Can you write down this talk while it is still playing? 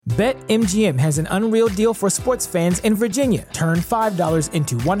BetMGM has an unreal deal for sports fans in Virginia. Turn $5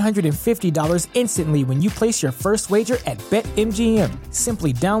 into $150 instantly when you place your first wager at BetMGM.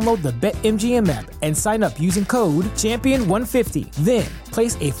 Simply download the BetMGM app and sign up using code Champion150. Then,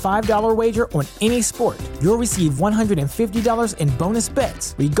 place a $5 wager on any sport. You'll receive $150 in bonus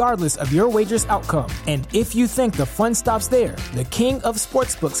bets, regardless of your wager's outcome. And if you think the fun stops there, the King of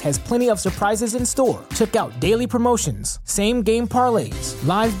Sportsbooks has plenty of surprises in store. Check out daily promotions, same-game parlays,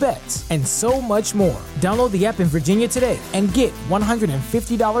 live bets, and so much more. Download the app in Virginia today and get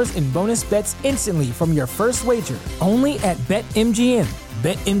 $150 in bonus bets instantly from your first wager. Only at BetMGM.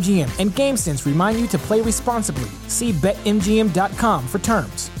 BetMGM and GameSense remind you to play responsibly. See BetMGM.com for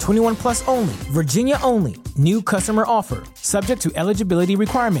terms. 21 plus only. Virginia only. New customer offer. Subject to eligibility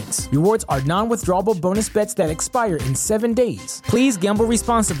requirements. Rewards are non-withdrawable bonus bets that expire in 7 days. Please gamble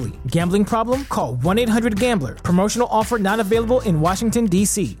responsibly. Gambling problem? Call 1-800-GAMBLER. Promotional offer not available in Washington,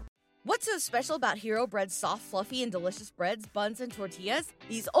 D.C. What's so special about Hero Bread's soft, fluffy, and delicious breads, buns, and tortillas?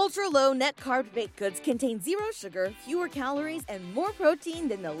 These ultra-low net-carb baked goods contain zero sugar, fewer calories, and more protein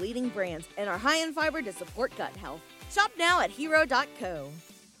than the leading brands, and are high in fiber to support gut health. Shop now at hero.co.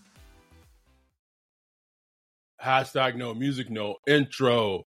 Hashtag no music, no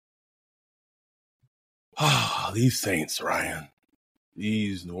intro. These Saints, Ryan.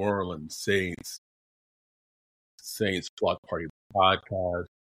 These New Orleans Saints. Saints Block Party Podcast.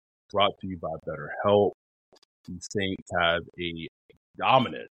 Brought to you by BetterHelp. The Saints have a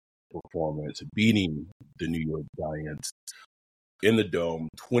dominant performance, beating the New York Giants in the Dome,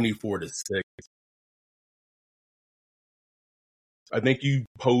 24-6. I think you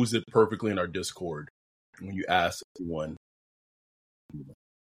posed it perfectly in our Discord when you asked everyone.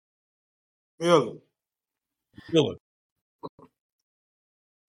 Feeling.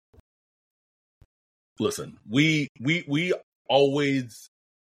 Listen, we always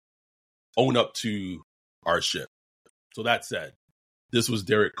own up to our shit. So that said, this was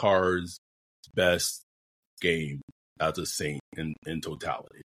Derek Carr's best game as a Saint in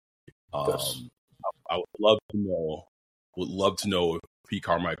totality. Yes. I would love to know if Pete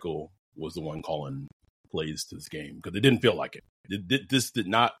Carmichael was the one calling plays to this game, because it didn't feel like it. This did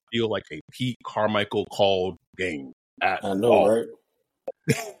not feel like a Pete Carmichael called game at I know, all. right?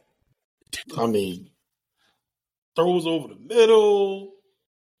 I mean, throws over the middle,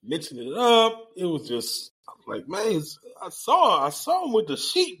 mixing it up. It was just like, man, I saw him with the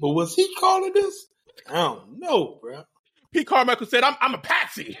sheet, but was he calling this? I don't know, bro. Pete Carmichael said, "I'm a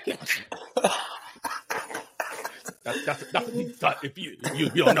patsy." that's if you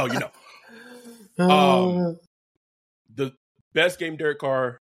don't know, you know. The best game Derek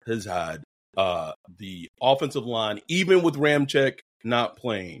Carr has had. The offensive line, even with Ramczyk not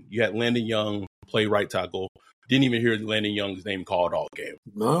playing, you had Landon Young play right tackle. Didn't even hear Landon Young's name called all game.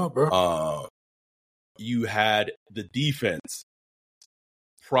 No, bro. You had the defense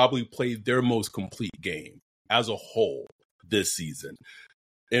probably played their most complete game as a whole this season.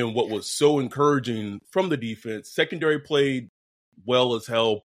 And what was so encouraging from the defense, secondary played well as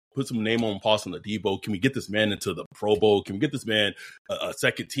hell, put some name on Paulson Adebo. Can we get this man into the Pro Bowl? Can we get this man a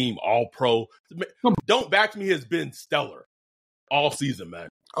second team All-Pro? Don't Back Me has been stellar all season, man.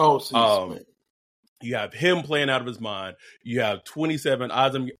 All season, man. You have him playing out of his mind. You have 27,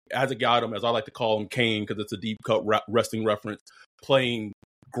 Isaac Yiadom, as I like to call him, Kane, because it's a deep cut wrestling reference, playing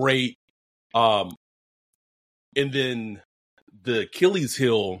great. And then the Achilles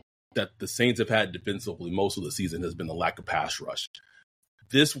heel that the Saints have had defensively most of the season has been the lack of pass rush.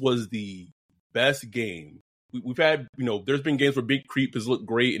 This was the best game. We've had, there's been games where Big Creep has looked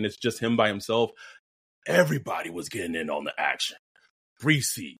great and it's just him by himself. Everybody was getting in on the action.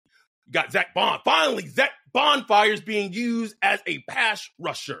 Breesy. You got Zach Bond. Finally, Zach Bonfire is being used as a pass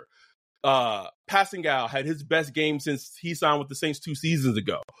rusher. Pascal had his best game since he signed with the Saints 2 seasons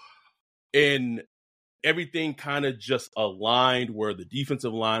ago. And everything kind of just aligned where the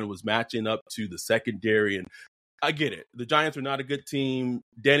defensive line was matching up to the secondary. And I get it. The Giants are not a good team.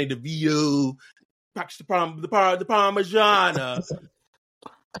 Danny DeVito, the Parmigiana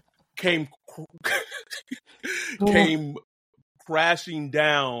came crashing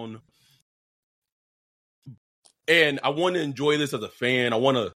down. And I want to enjoy this as a fan. I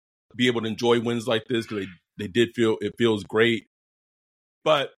want to be able to enjoy wins like this because it feels great.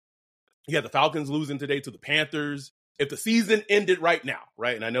 But you had the Falcons losing today to the Panthers. If the season ended right now,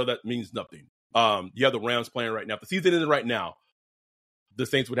 right, and I know that means nothing. You have the Rams playing right now. If the season ended right now, the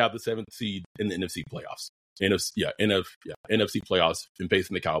Saints would have the 7th seed in the NFC playoffs. NFC playoffs and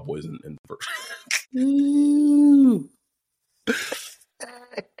facing the Cowboys in first.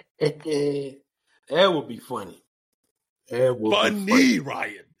 That would be funny. That would be funny,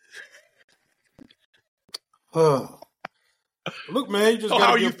 Ryan. Look, man, you just how are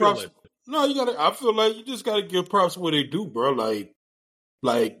gotta you give props. feeling? No, I feel like you just gotta give props where they do, bro. Like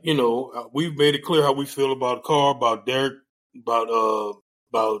we've made it clear how we feel about Carr, about Derek, about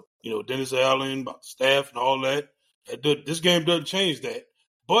Dennis Allen, about staff and all that. This game doesn't change that,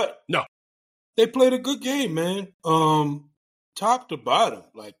 but No, they played a good game, man. Top to bottom,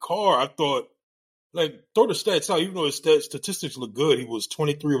 like Carr, I thought. Like, throw the stats out. Even though his statistics look good, he was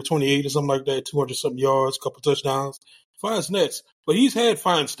 23 or 28 or something like that, 200-something yards, couple touchdowns, fine stats. But he's had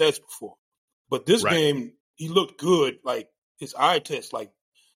fine stats before. But this game, he looked good. Like, his eye test, like,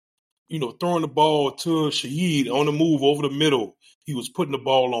 throwing the ball to Shaheed on the move over the middle. He was putting the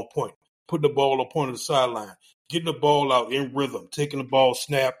ball on point of the sideline, getting the ball out in rhythm, taking the ball,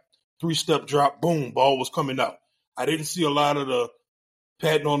 snap, 3-step drop, boom, ball was coming out. I didn't see a lot of the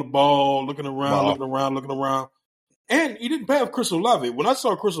patting on the ball, looking around. And he didn't have Chris Olave. When I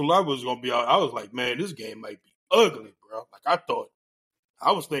saw Chris Olave was going to be out, I was like, man, this game might be ugly, bro. Like,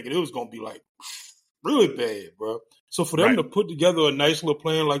 I was thinking it was going to be, like, really bad, bro. So for them to put together a nice little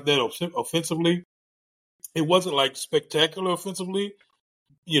plan like that offensively, it wasn't, like, spectacular offensively,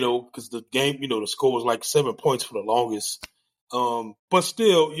 because the game, the score was, like, 7 points for the longest. But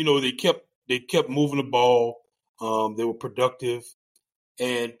still, they kept moving the ball. They were productive.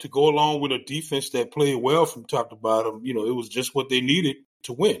 And to go along with a defense that played well from top to bottom, it was just what they needed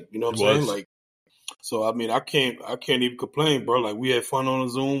to win. You know what I'm saying? Like, so I mean, I can't even complain, bro. Like, we had fun on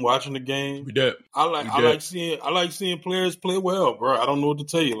the Zoom watching the game. We did. I like seeing players play well, bro. I don't know what to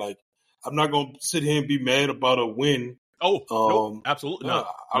tell you. Like, I'm not gonna sit here and be mad about a win. Oh, no, absolutely not.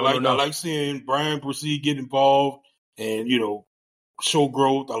 I like seeing Brian Bresee get involved and show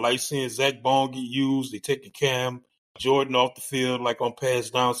growth. I like seeing Zach Bond get used. They taking Cam Jordan off the field, like on pass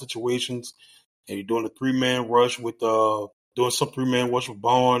down situations, and you're doing a 3-man rush with Bond.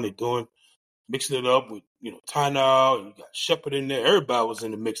 They're mixing it up with Tyna, and you got Shepard in there. Everybody was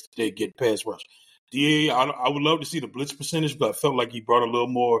in the mix today getting pass rush. I would love to see the blitz percentage, but I felt like he brought a little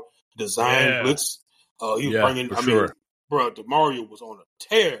more design blitz. He was bringing. Bro, DeMario was on a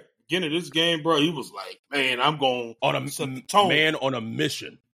tear. Beginning of this game, bro, he was like, man, I'm going to set the tone. Man on a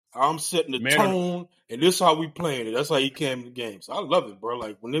mission. I'm setting the tone, and this is how we playing it. That's how he came in the game. So I love it, bro.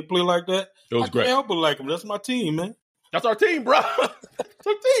 Like, when they play like that, I can't help but like him. That's my team, man. That's our team, bro. It's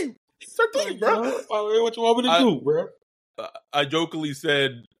our team. It's our team, bro. What you want me to do, bro? I jokingly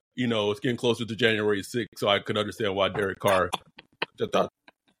said, it's getting closer to January 6th, so I could understand why Derek Carr just out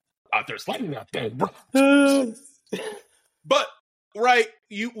there sliding out there, bro. But,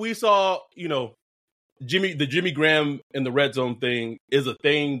 we saw, the Jimmy Graham in the red zone thing is a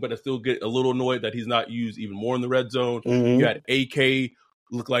thing, but I still get a little annoyed that he's not used even more in the red zone. Mm-hmm. You had AK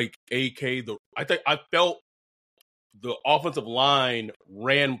look like AK. I felt the offensive line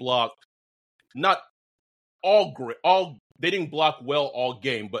ran blocked, not all great. They didn't block well all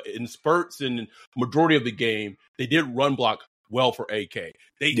game, but in spurts and majority of the game, they did run block well for AK.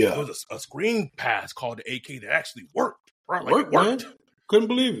 There was a screen pass called to AK that actually worked. Right? Like, worked. Man. Couldn't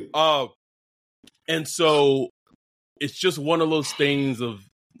believe it. And so it's just one of those things of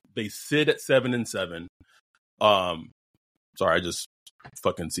they sit at 7-7. Sorry, I just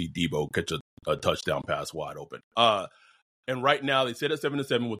fucking see Debo catch a touchdown pass wide open. And right now they sit at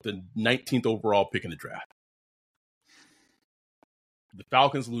 7-7 with the 19th overall pick in the draft. The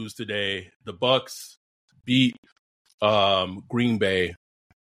Falcons lose today. The Bucs beat Green Bay.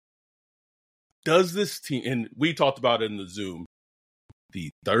 Does this team, and we talked about it in the Zoom,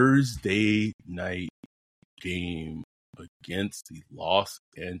 the Thursday night game against the Los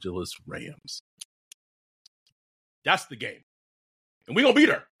Angeles Rams. That's the game. And we're going to be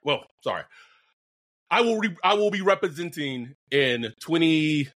there. Well, sorry. I will be representing in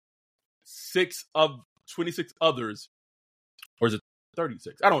 26 others, or is it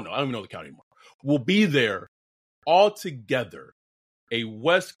 36? I don't know. I don't even know the count anymore. We'll be there all together. A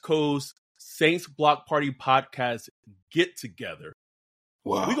West Coast Saints Block Party podcast get together.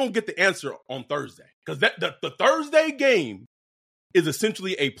 Wow. We're going to get the answer on Thursday. Because the Thursday game is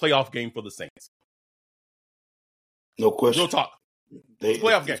essentially a playoff game for the Saints. No question. No talk.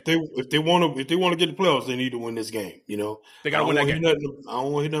 Playoff game. If they want to get the playoffs, they need to win this game. They got to win that game. I don't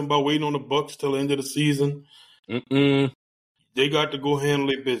want to hear nothing about waiting on the Bucs till the end of the season. Mm-mm. They got to go handle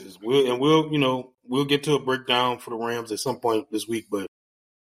their business. We'll get to a breakdown for the Rams at some point this week. But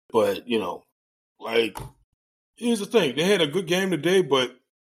here's the thing: they had a good game today, but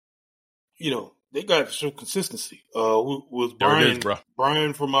they got to show consistency. Was Brian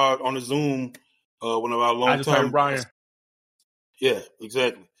from on the Zoom? One of our long time Brian. Yeah,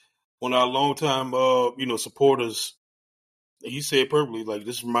 exactly. One of our long time supporters. he said perfectly, like,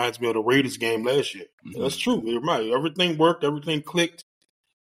 this reminds me of the Raiders game last year. Mm-hmm. That's true. It reminds me. Everything worked. Everything clicked.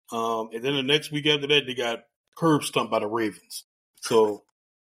 And then the next week after that, they got curb stomped by the Ravens. So,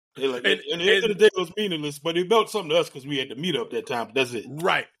 like, and at the end of the day, it was meaningless, but it meant something to us because we had to meet up that time. But that's it.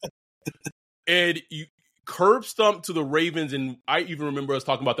 Right. And you curb stomped to the Ravens, and I even remember us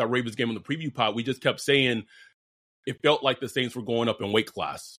talking about that Ravens game on the preview pod. We just kept saying it felt like the Saints were going up in weight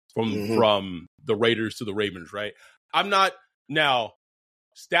class from the Raiders to the Ravens, right? I'm not now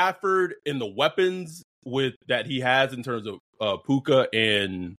Stafford and the weapons that he has in terms of Puka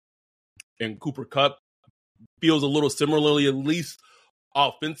and Cooper Kupp feels a little similarly, at least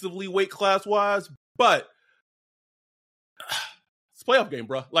offensively, weight class wise. But it's a playoff game,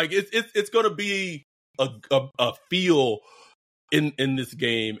 bro. Like it's going to be a feel in this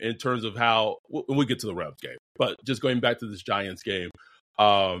game in terms of how when we get to the Rams game. But just going back to this Giants game,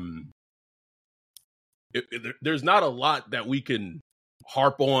 there's not a lot that we can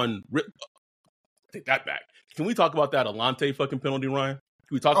harp on. Take that back. Can we talk about that Alante fucking penalty, Ryan?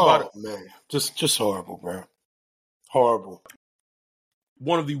 Can we talk about it? Oh, man. Just horrible, bro. Horrible.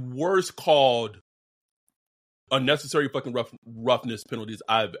 One of the worst called unnecessary fucking roughness penalties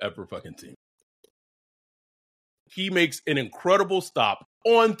I've ever fucking seen. He makes an incredible stop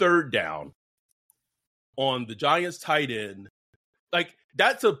on third down on the Giants tight end. Like,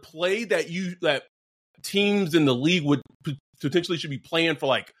 that's a play that teams in the league would potentially should be playing for.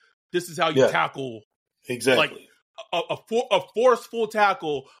 Like, this is how you tackle. Exactly. Like a forceful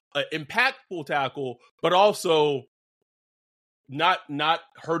tackle, an impactful tackle, but also not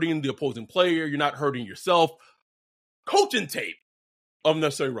hurting the opposing player. You're not hurting yourself. Coaching tape of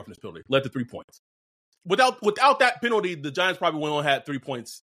unnecessary roughness penalty led to 3 points. Without that penalty, the Giants probably would have had 3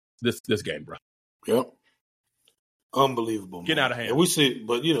 points this game, bro. Yep. Unbelievable. Getting out of hand. And we see it,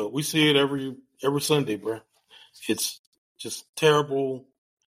 but we see it every Sunday, bro. It's just terrible.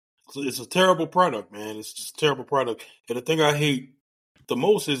 It's a terrible product, man. It's just a terrible product. And the thing I hate the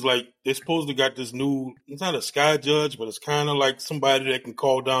most is, like, they supposedly got this new, it's not a sky judge, but it's kind of like somebody that can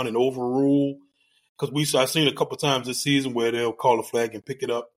call down and overrule. Because I've seen a couple times this season where they'll call a flag and pick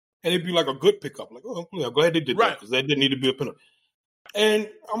it up. And it'd be like a good pickup. Like, oh, I'm glad they did that because that didn't need to be a penalty. And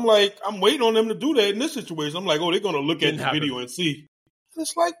I'm like, I'm waiting on them to do that in this situation. I'm like, oh, they're going to look at the video and see. And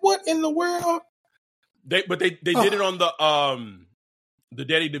it's like, what in the world? They did it on the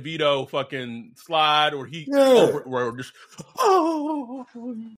Danny DeVito fucking slide, or he or just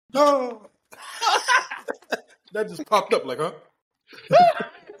that just popped up like, huh?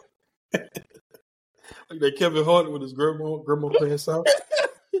 Like that Kevin Hart with his grandma playing South.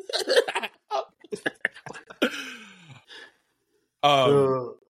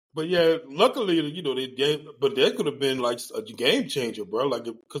 But yeah, luckily, but that could have been like a game changer, bro. Like,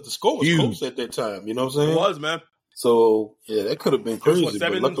 because the score was close at that time. You know what I'm saying? It was, man. So yeah, that could have been crazy. What,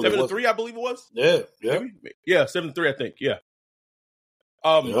 7-3, I believe it was. Yeah, 7-3, I think. Yeah.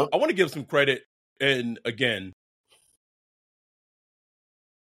 I want to give some credit, and again,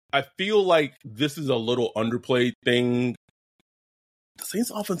 I feel like this is a little underplayed thing. The Saints'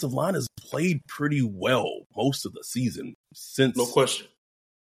 offensive line has played pretty well most of the season since no question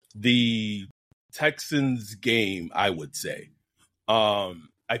the Texans game, I would say.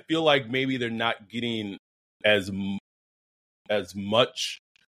 I feel like maybe they're not getting as much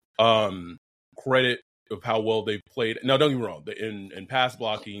credit of how well they've played. Now, don't get me wrong. In pass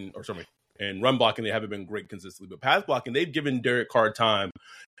blocking, and run blocking, they haven't been great consistently. But pass blocking, they've given Derek Carr time,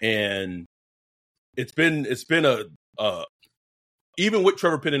 and it's been a even with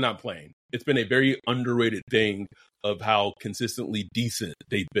Trevor Penning not playing, it's been a very underrated thing of how consistently decent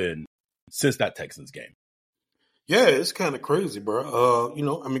they've been since that Texans game. Yeah, it's kind of crazy, bro.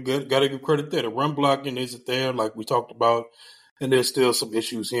 Got to give credit there. The run blocking isn't there, like we talked about, and there's still some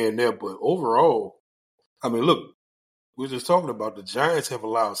issues here and there. But overall, I mean, look, we were just talking about the Giants have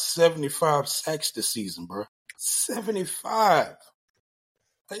allowed 75 sacks this season, bro. 75.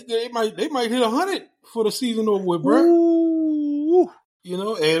 They might hit 100 for the season over with, bro. Ooh.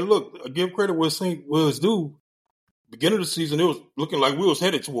 And look, I give credit where St. Louis due. Beginning of the season, it was looking like we was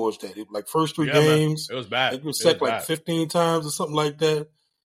headed towards that. Like first 3 games, man. It was bad. It was sacked like 15 times or something like that.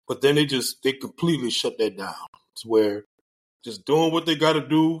 But then they completely shut that down. It's where just doing what they got to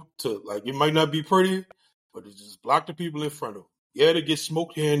do to, like, it might not be pretty, but it just block the people in front of them. Yeah, they get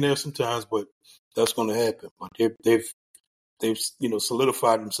smoked here and there sometimes, but that's going to happen. But they've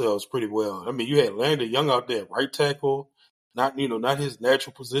solidified themselves pretty well. I mean, you had Landon Young out there, right tackle, not his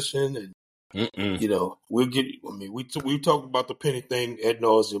natural position, and we'll get. I mean, we talked about the Penny thing ad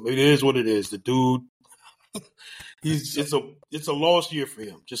nauseum. It is what it is. The dude, it's a lost year for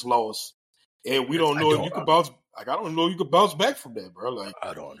him, just lost. And we don't know if you can bounce. Like, I don't know you could bounce back from that, bro. Like,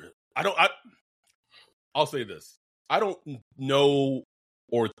 I'll say this. I don't know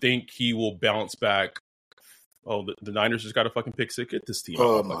or think he will bounce back. Oh, the Niners just got to fucking pick six. Get this team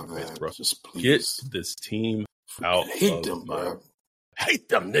out of my face, bro. Just please. Get this team out. I hate them, bro. Hate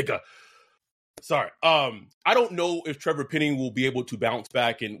them, nigga. Sorry. I don't know if Trevor Penning will be able to bounce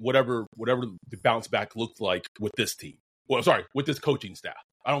back and whatever the bounce back looks like with this team. Well, sorry, with this coaching staff.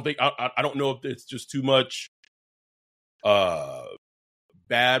 I don't know if it's just too much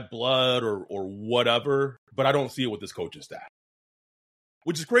bad blood or whatever, but I don't see it with this coaching staff.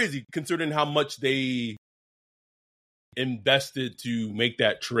 Which is crazy considering how much they invested to make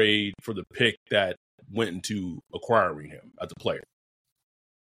that trade for the pick that went into acquiring him as a player.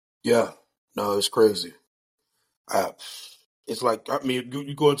 Yeah. No, it's crazy. It's like, I mean,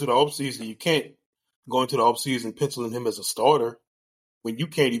 you go into the offseason, you can't go into the offseason penciling him as a starter when you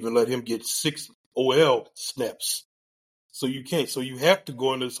can't even let him get 6 OL snaps. So you can't. So you have to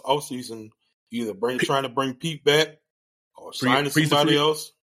go into this offseason either trying to bring Pete back or signing somebody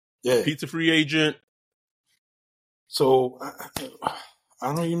else. Yeah. Pete's a free agent. So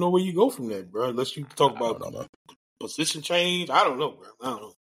I don't even know where you go from that, bro, unless you talk about position change. I don't know, bro. I don't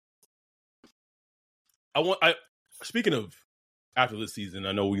know. Speaking of after this season,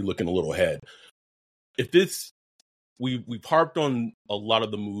 I know we're looking a little ahead. If we've harped on a lot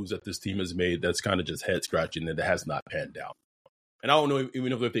of the moves that this team has made that's kind of just head scratching and it has not panned out. And I don't know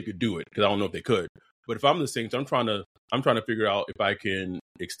even if they could do it because I don't know if they could. But if I'm the Saints, I'm trying to figure out if I can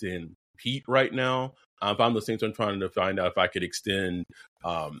extend Pete right now. If I'm the Saints, I'm trying to find out if I could extend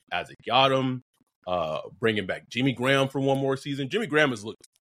Isaac Yiadom, bringing back Jimmy Graham for one more season. Jimmy Graham has looked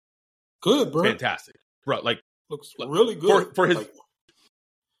good, bro. Fantastic. Bro, looks really good for his.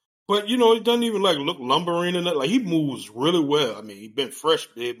 But it doesn't even look lumbering and that. Like, he moves really well. I mean, he's been fresh.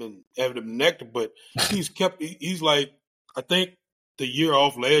 They've been having him nectar, but he's like, I think the year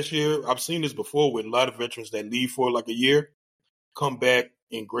off last year. I've seen this before with a lot of veterans that leave for like a year, come back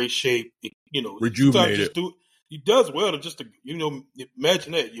in great shape. Rejuvenated. He does well to just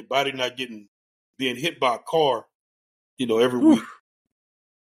imagine that your body not being hit by a car, every week.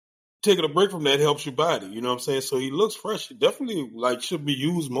 Taking a break from that helps your body, you know what I'm saying? So he looks fresh. He definitely should be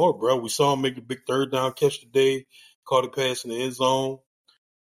used more, bro. We saw him make the big third down catch today, caught a pass in the end zone,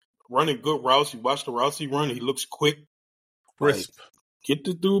 running good routes. You watch the routes he run, he looks quick. Crisp. Get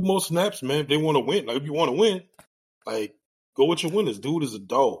the dude more snaps, man. If they want to win, if you want to win, go with your winners. Dude is a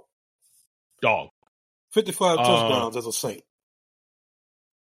dog. 55 touchdowns as a Saint.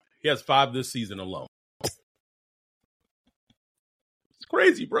 He has 5 this season alone. It's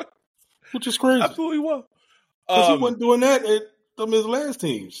crazy, bro. Which is crazy. Absolutely wild. Because he wasn't doing that at some of his last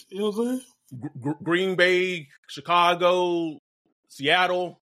teams. You know what I'm saying? Green Bay, Chicago,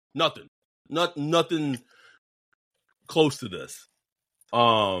 Seattle, nothing close to this.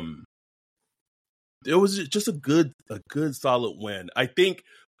 It was just a good solid win. I think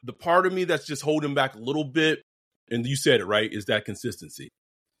the part of me that's just holding back a little bit, and you said it right, is that consistency.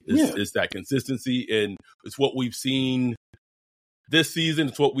 It's that consistency, and it's what we've seen this season.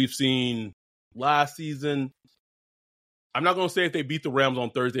 It's what we've seen last season. I'm not going to say if they beat the Rams on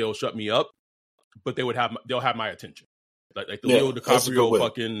Thursday, it'll shut me up, but they'll have my attention. Like the Leo DiCaprio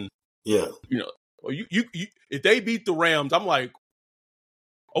fucking, if they beat the Rams, I'm like,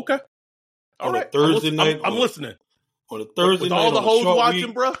 okay, all right. Thursday night, I'm listening. On a Thursday night, all the hoes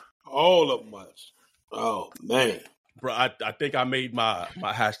watching, bro. All of them watch. Oh man, bro, I think I made my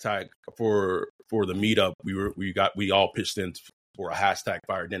hashtag for the meetup. We all pitched in for a hashtag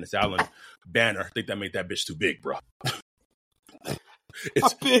Fire Dennis Allen banner. I think that made that bitch too big, bro.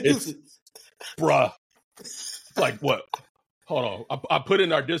 It's bruh. Like what? Hold on. I put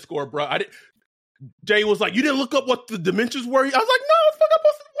in our Discord, bro. Jay was like, you didn't look up what the dimensions were? I was like, no,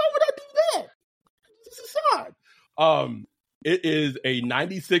 why would I do that? This is side. It is a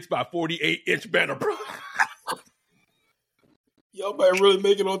 96 by 48 inch banner, bro. Y'all might really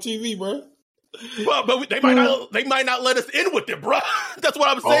make it on TV, bro. Well, but they might not let us in with it, bro. That's what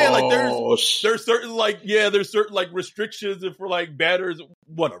I'm saying. There's certain restrictions and for banners,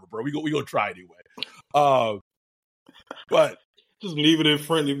 whatever, bro. We gonna try anyway. But just leave it in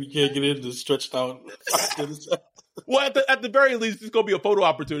front if you can't get in. Just stretched out. Well, at the very least, it's gonna be a photo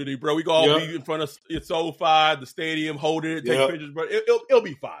opportunity, bro. We gonna all be in front of it's SoFi, the stadium, holding it, take pictures, bro. It'll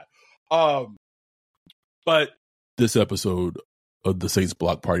be fine. But this episode of the Saints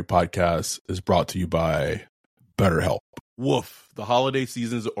Block Party podcast is brought to you by BetterHelp. Woof. The holiday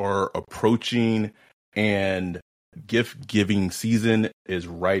seasons are approaching and gift giving season is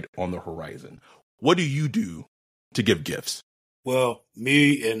right on the horizon. What do you do to give gifts? Well,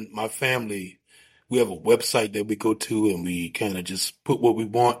 me and my family, we have a website that we go to, and we kind of just put what we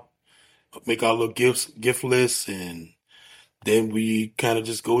want, make our little gift lists, and then we kind of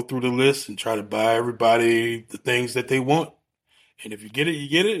just go through the list and try to buy everybody the things that they want. And if you get it, you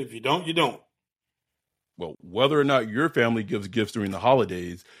get it. If you don't, you don't. Well, whether or not your family gives gifts during the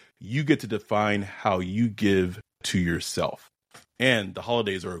holidays, you get to define how you give to yourself. And the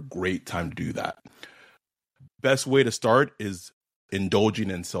holidays are a great time to do that. Best way to start is indulging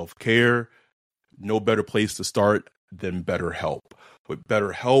in self-care. No better place to start than BetterHelp. With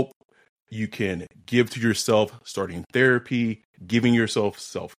BetterHelp, you can give to yourself, starting therapy, giving yourself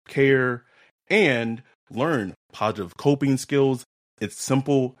self-care, and learn positive coping skills. It's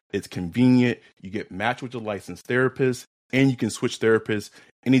simple, it's convenient, you get matched with a licensed therapist, and you can switch therapists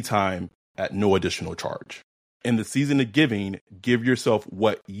anytime at no additional charge. In the season of giving, give yourself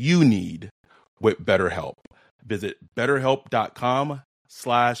what you need with BetterHelp. Visit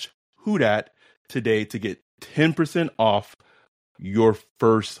betterhelp.com/whodat today to get 10% off your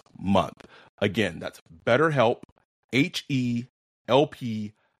first month. Again, that's BetterHelp,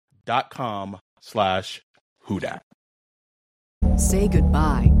 HELP.com/whodat. Say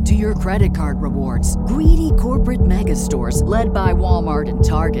goodbye to your credit card rewards. Greedy corporate mega stores, led by Walmart and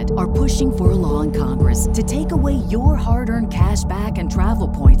Target, are pushing for a law in Congress to take away your hard-earned cash back and travel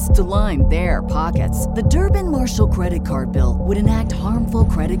points to line their pockets. The Durbin-Marshall credit card bill would enact harmful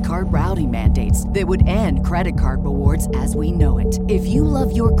credit card routing mandates that would end credit card rewards as we know it. If you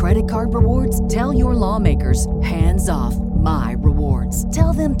love your credit card rewards, tell your lawmakers, hands off my rewards.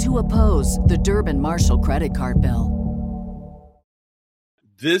 Tell them to oppose the Durbin-Marshall credit card bill.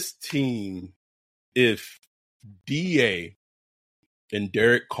 This team, if DA and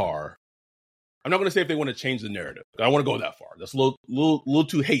Derek Carr, I'm not going to say if they want to change the narrative. I don't want to go that far. That's a little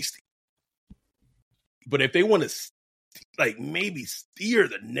too hasty. But if they want to maybe steer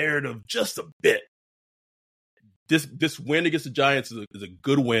the narrative just a bit, this win against the Giants is a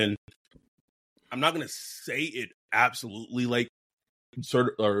good win. I'm not going to say it absolutely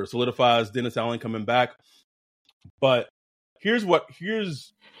solidifies Dennis Allen coming back, but I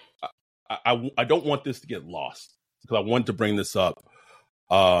don't want this to get lost because I want to bring this up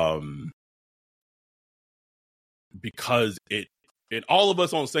because all of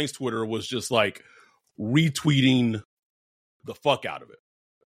us on Saints Twitter was just like retweeting the fuck out of it.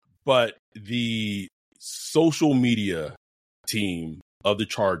 But the social media team of the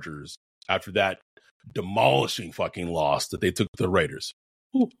Chargers, after that demolishing fucking loss that they took to the Raiders,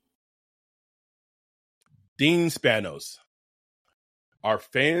 Dean Spanos. Our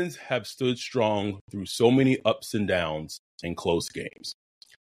fans have stood strong through so many ups and downs in close games.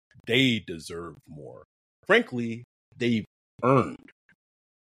 They deserve more. Frankly, they've earned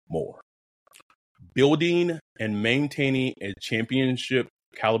more. Building and maintaining a championship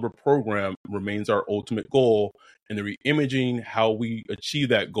caliber program remains our ultimate goal, and the reimaging how we achieve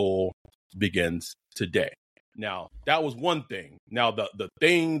that goal begins today. Now, that was one thing. Now, the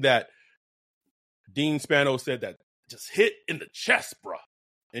thing that Dean Spanos said that just hit in the chest, bro.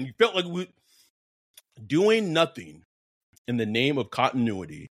 And you felt like doing nothing in the name of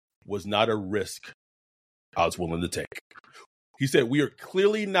continuity was not a risk I was willing to take. He said, we are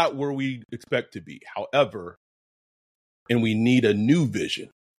clearly not where we expect to be. However, and we need a new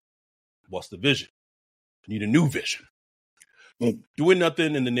vision. What's the vision? We need a new vision. Doing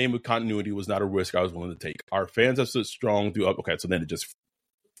nothing in the name of continuity was not a risk I was willing to take. Our fans have stood strong through. Okay, so then it just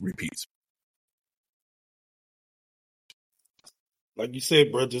repeats. Like you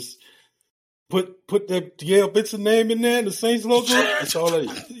said, bro, just put that Gail Benson name in there, the Saints logo. That's all that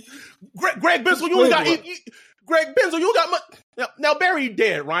is. Greg Benson, you only got Greg Benson, you got much. Now Barry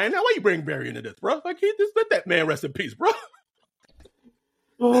dead, Ryan. Now why you bring Barry into this, bro? Like just let that man rest in peace, bro.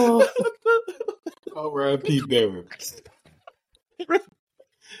 All right, Pete Barry. The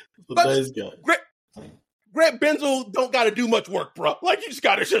nice guy. Greg Benzel don't got to do much work, bro. Like you just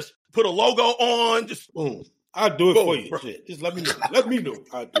got to just put a logo on, just boom. I'll do it for you. Shit. Just let me know. Let me know.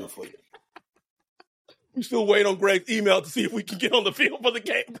 I'll do it for you. We still waiting on Greg's email to see if we can get on the field for the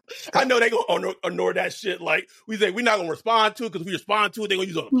game. I know they gonna ignore that shit. Like we say, we're not gonna respond to it because if we respond to it, they're gonna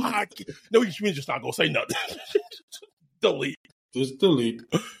use it on the podcast. No, we just not gonna say nothing. Delete. Just delete.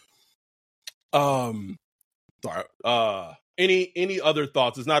 Sorry. Any other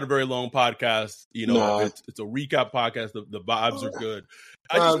thoughts? It's not a very long podcast. You know, it's a recap podcast. The vibes are good.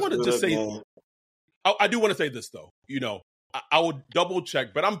 I just wanted to say. I do want to say this, though. You know, I will double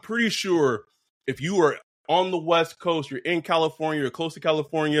check, but I'm pretty sure if you are on the West Coast, you're in California, you're close to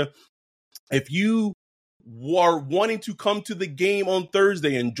California, if you are wanting to come to the game on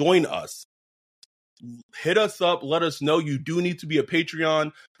Thursday and join us, hit us up. Let us know. You do need to be a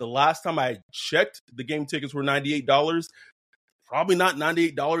Patreon. The last time I checked, the game tickets were $98. Probably not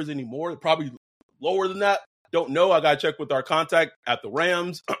 $98 anymore. Probably lower than that. Don't know. I got to check with our contact at the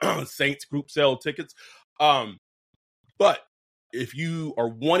Rams. Saints group sale tickets. But if you are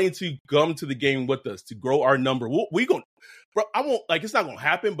wanting to come to the game with us to grow our number, we going, bro. I won't like it's not gonna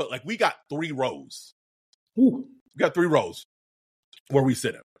happen, but like we got 3 rows. Ooh. We got 3 rows where we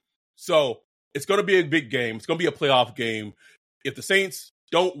sit in. So it's gonna be a big game. It's gonna be a playoff game. If the Saints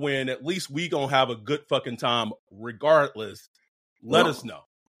don't win, at least we gonna have a good fucking time regardless. Let us know.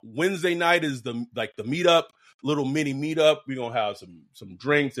 Wednesday night is the meetup, little mini meetup. We're gonna have some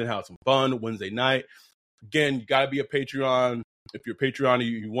drinks and have some fun Wednesday night. Again, you gotta be a Patreon. If you're a Patreon,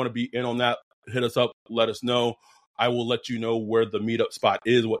 you want to be in on that, hit us up, let us know. I will let you know where the meetup spot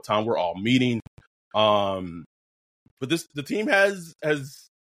is, what time we're all meeting. But the team has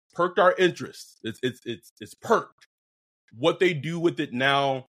perked our interest. It's perked. What they do with it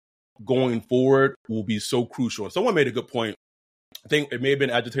now going forward will be so crucial. And someone made a good point. I think it may have been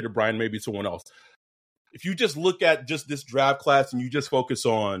Agitator Brian, maybe someone else. If you just look at just this draft class and you just focus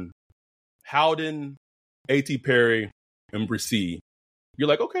on Howden, A.T. Perry, and Bresee, you're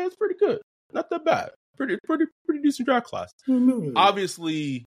like, okay, that's pretty good. Not that bad. Pretty decent draft class. Mm-hmm.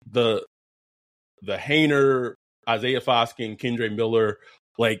 Obviously, the Haener, Isaiah Foskey, and Kendre Miller,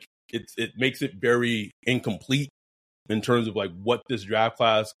 like it makes it very incomplete in terms of like what this draft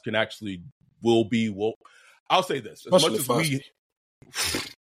class can actually will be. Well, I'll say this: as much as we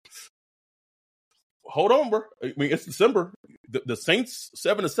hold on, bro. I mean, it's December. The Saints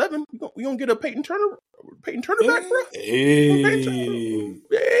 7-7. We gonna get a Peyton Turner back, bro. Hey,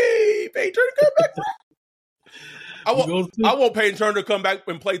 Peyton Turner come back, bro. I want Peyton Turner to come back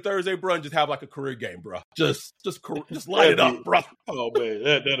and play Thursday, bro, and just have like a career game, bro. Just light it up, bro. Oh man,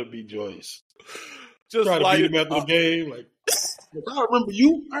 that'll be joyous. Just try to beat him after the game, like I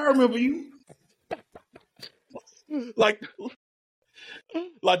remember you. Like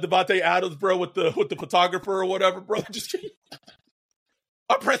Devontae Adams, bro, with the photographer or whatever, bro. Just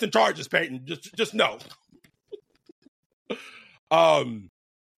I'm pressing charges, Peyton. Just no.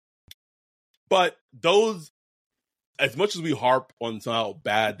 But those, as much as we harp on how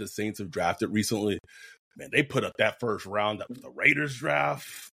bad the Saints have drafted recently, man, they put up that first round of the Raiders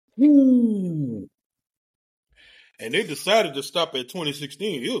draft. Ooh. And they decided to stop at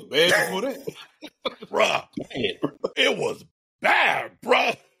 2016. It was bad before that. Bruh. It was bad,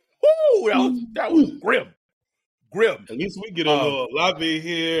 bruh. Woo, that was grim. At least we get a little Lave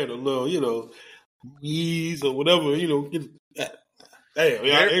here and a little, ease or whatever, Damn,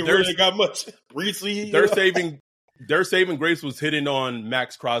 I ain't really got much. Reese, their saving grace was hitting on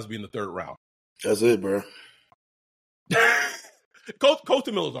Max Crosby in the 3rd round. That's it, bro.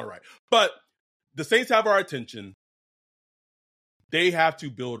 Colton Miller's all right. But the Saints have our attention. They have to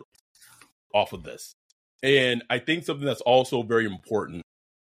build off of this. And I think something that's also very important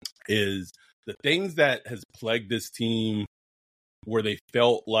is the things that has plagued this team where they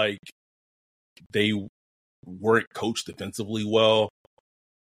felt like they weren't coached defensively well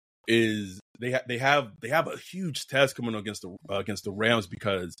is they have a huge test coming against the Rams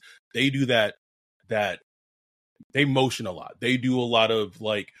because they do that they motion a lot. They do a lot of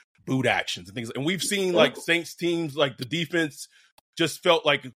like boot actions and things. And we've seen like Saints teams, like the defense just felt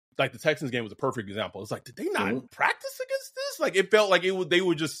like the Texans game was a perfect example. It's like, did they not practice against this? Like it felt like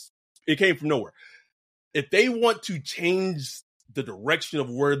it came from nowhere. If they want to change the direction of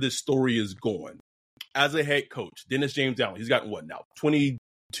where this story is going, as a head coach, Dennis James Allen, he's gotten what now?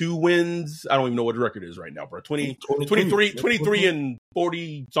 22 wins? I don't even know what the record is right now, bro. 23 and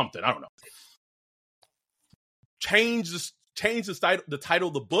 40 something. I don't know. Change the title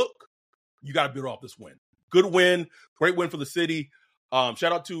of the book. You got to build off this win. Good win. Great win for the city. Shout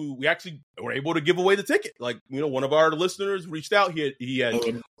out to, we actually were able to give away the ticket. Like, one of our listeners reached out. He had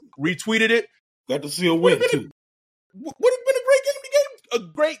retweeted it. Got to see a win too. Would have been a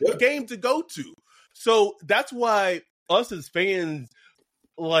great game to go to. So that's why us as fans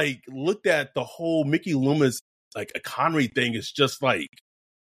like looked at the whole Mickey Loomis like economy thing is just like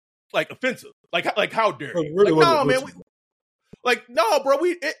offensive. Like how dare you? Really no, man. No, bro.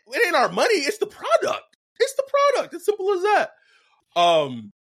 It ain't our money. It's the product. It's the product. It's simple as that.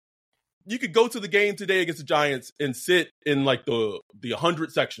 You could go to the game today against the Giants and sit in like the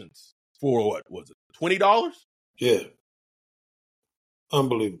 100 sections for what was it? $20? Yeah.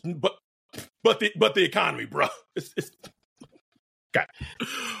 Unbelievable. But the economy, bro. It's God.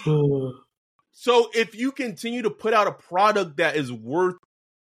 So if you continue to put out a product that is worth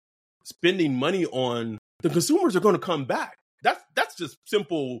spending money on, the consumers are going to come back. That's just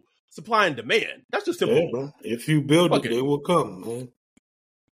simple supply and demand. That's just simple. Yeah, bro. If you build it, they will come, man.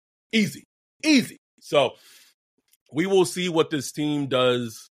 Easy. So we will see what this team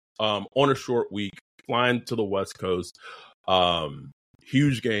does on a short week, flying to the West Coast.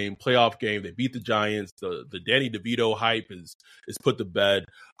 Huge game, playoff game. They beat the Giants. The Danny DeVito hype is put to bed.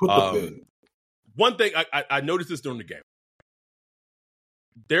 One thing I noticed this during the game.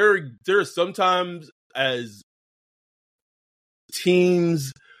 There are sometimes as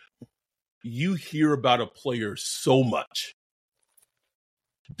teams you hear about a player so much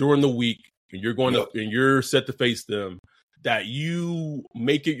during the week, and you're going up and you're set to face them, that you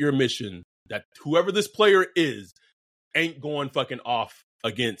make it your mission that whoever this player is ain't going fucking off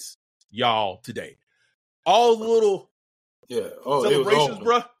against y'all today. All the little celebrations,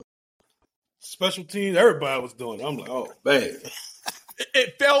 bro. Special teams, everybody was doing it. I'm like, oh, man.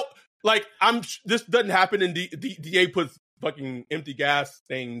 It felt like this doesn't happen in DA puts fucking empty gas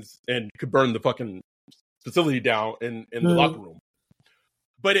things and could burn the fucking facility down in the locker room.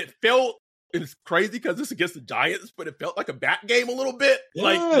 But it felt, it's crazy because it's against the Giants, but it felt like a bat game a little bit. Yeah.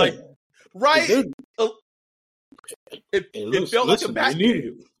 Like right? It felt like a bat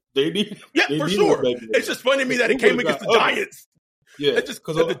game. They need for sure. It's just funny to me that it came against the Giants. Yeah. It's just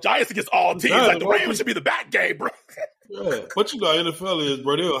because the Giants against all teams. Like the Rams should be the bat game, bro. Yeah. But you know, NFL is,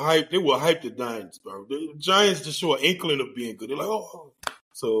 bro, they will hype the Giants, bro. The Giants just show an inkling of being good. They're like, oh.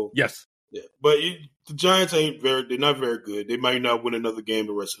 So, yes. Yeah. But the Giants they're not very good. They might not win another game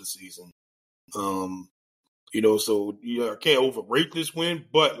the rest of the season. You know, so I can't overrate this win,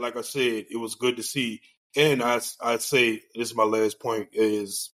 but like I said, it was good to see. And I'd say, this is my last point,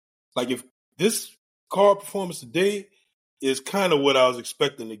 is like if this Card performance today is kind of what I was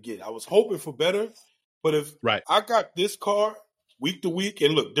expecting to get. I was hoping for better, but if I got this Card week to week,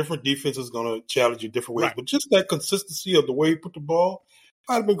 and look, different defenses going to challenge you different ways, but just that consistency of the way he put the ball,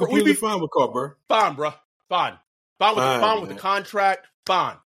 I'd have been completely fine with Card, bro. Fine, bro. Fine with the contract.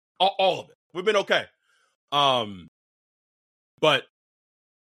 Fine. All of it. We've been okay. But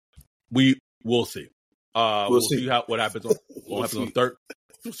we will see. We'll see what happens on We'll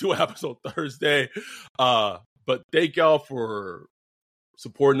see what happens on Thursday. But thank y'all for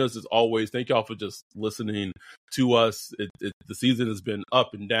supporting us as always. Thank y'all for just listening to us. The season has been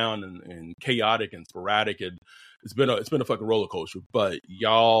up and down and chaotic and sporadic, and it's been a fucking roller coaster. But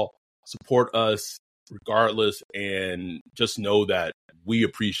y'all support us regardless, and just know that we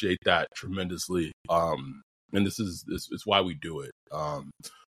appreciate that tremendously. And this is why we do it.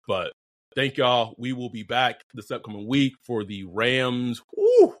 But thank y'all. We will be back this upcoming week for the Rams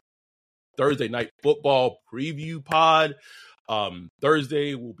Thursday night football preview pod.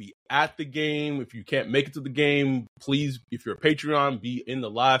 Thursday we'll be at the game. If you can't make it to the game, please, if you're a Patreon, be in the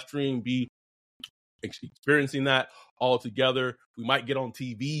live stream, be experiencing that all together. We might get on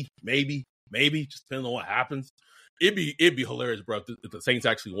TV, maybe, just depending on what happens. It'd be hilarious, bro, if the Saints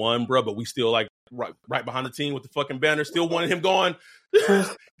actually won, bro, but we still like right behind the team with the fucking banner, still wanting him going.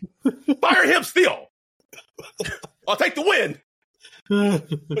 Fire him still. I'll take the win.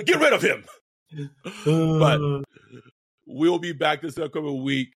 But get rid of him. But we'll be back this upcoming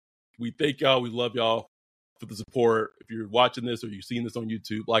week. We thank y'all. We love y'all for the support. If you're watching this or you've seen this on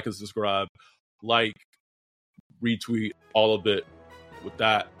YouTube, like and subscribe, retweet, all of it. With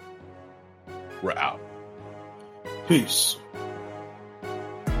that, we're out. Peace.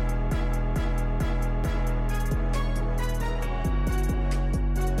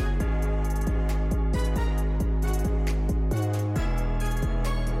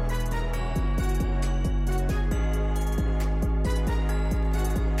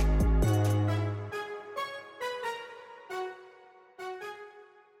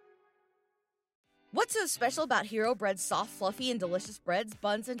 What's so special about Hero Bread's soft, fluffy, and delicious breads,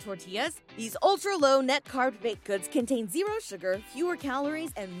 buns, and tortillas? These ultra-low net-carb baked goods contain zero sugar, fewer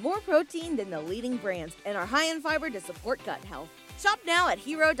calories, and more protein than the leading brands, and are high in fiber to support gut health. Shop now at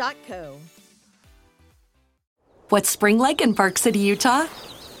Hero.co. What's spring like in Park City, Utah?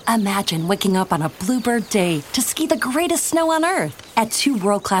 Imagine waking up on a bluebird day to ski the greatest snow on Earth at 2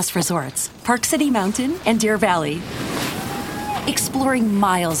 world-class resorts, Park City Mountain and Deer Valley. Exploring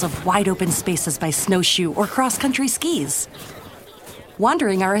miles of wide-open spaces by snowshoe or cross-country skis.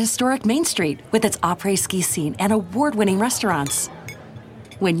 Wandering our historic Main Street with its après ski scene and award-winning restaurants.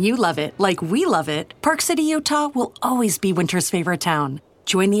 When you love it like we love it, Park City, Utah will always be winter's favorite town.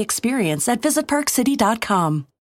 Join the experience at visitparkcity.com.